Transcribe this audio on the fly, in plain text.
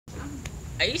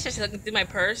Are you just looking through my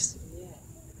purse?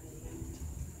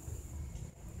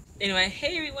 Anyway,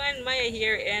 hey everyone, Maya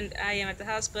here, and I am at the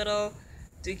hospital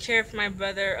to care for my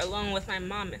brother along with my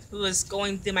mom, who is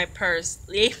going through my purse.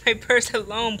 Leave my purse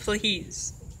alone,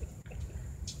 please.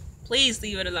 Please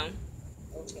leave it alone.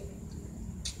 Okay.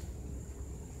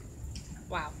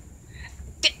 Wow.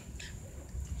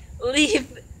 Leave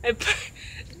my purse.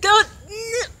 Don't.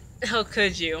 How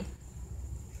could you?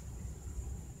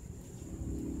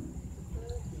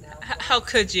 How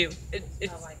could you?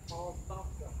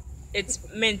 It's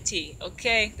minty,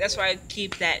 okay? That's why I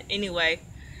keep that anyway.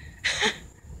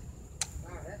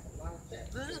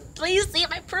 Please leave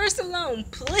my purse alone,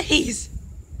 please.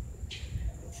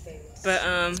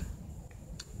 But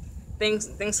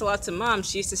thanks a lot to Mom.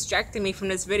 She's distracting me from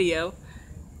this video.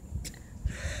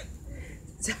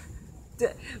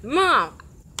 Mom,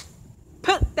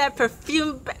 put that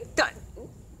perfume back.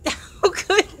 How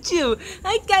could you?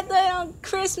 I got that on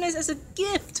Christmas as a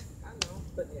gift. I know,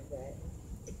 putting it back.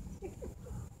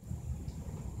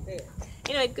 There.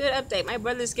 Anyway, good update. My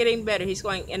brother's getting better. He's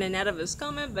going in and out of his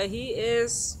coma, but he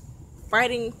is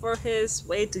fighting for his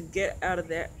way to get out of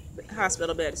the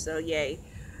hospital bed. So, yay.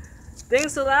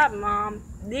 Thanks a lot, Mom.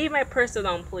 Leave my purse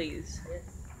alone, please. Yes,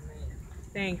 ma'am.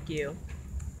 Thank you.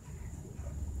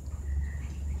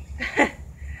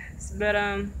 But,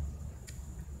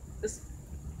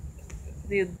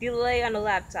 the delay on the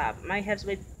laptop might have to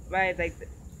wait by, like,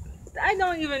 I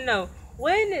don't even know.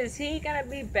 When is he gonna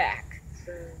be back?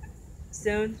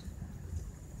 Soon?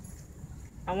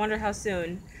 I wonder how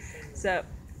soon. So,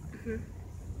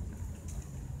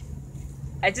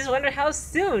 I just wonder how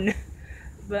soon.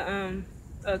 But,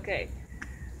 okay.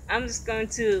 I'm just going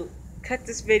to cut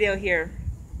this video here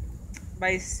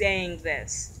by saying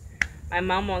this. My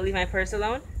mom won't leave my purse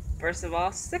alone, first of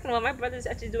all. Second of all, my brother's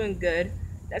actually doing good.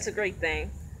 That's a great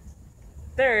thing.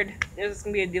 Third, there's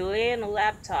going to be a delay in the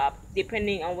laptop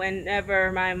depending on whenever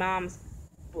my mom's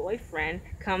boyfriend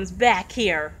comes back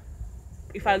here.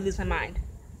 If I lose my mind.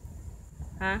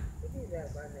 Huh?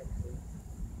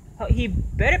 Oh, he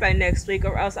better by next week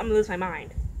or else I'm going to lose my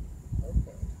mind.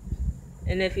 Okay.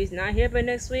 And if he's not here by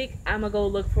next week, I'm going to go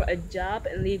look for a job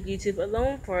and leave YouTube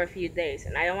alone for a few days.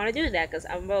 And I don't want to do that because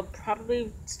I will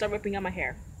probably start ripping out my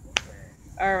hair.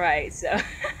 Alright, so...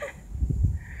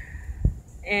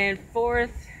 And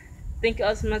fourth, thank you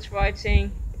all so much for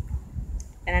watching.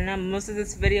 And I know most of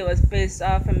this video is based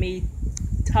off of me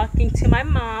talking to my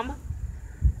mom.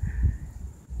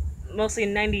 Mostly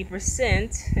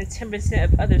 90% and 10%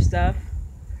 of other stuff.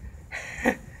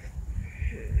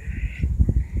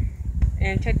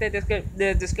 And check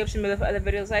the description below for other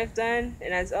videos I've done.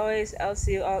 And as always, I'll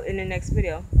see you all in the next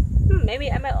video.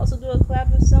 Maybe I might also do a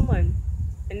collab with someone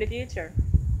in the future.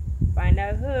 Find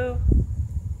out who.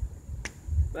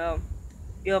 Well,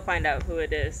 you'll find out who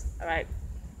it is. Alright.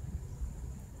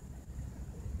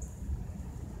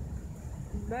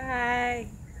 Bye.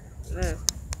 Ugh.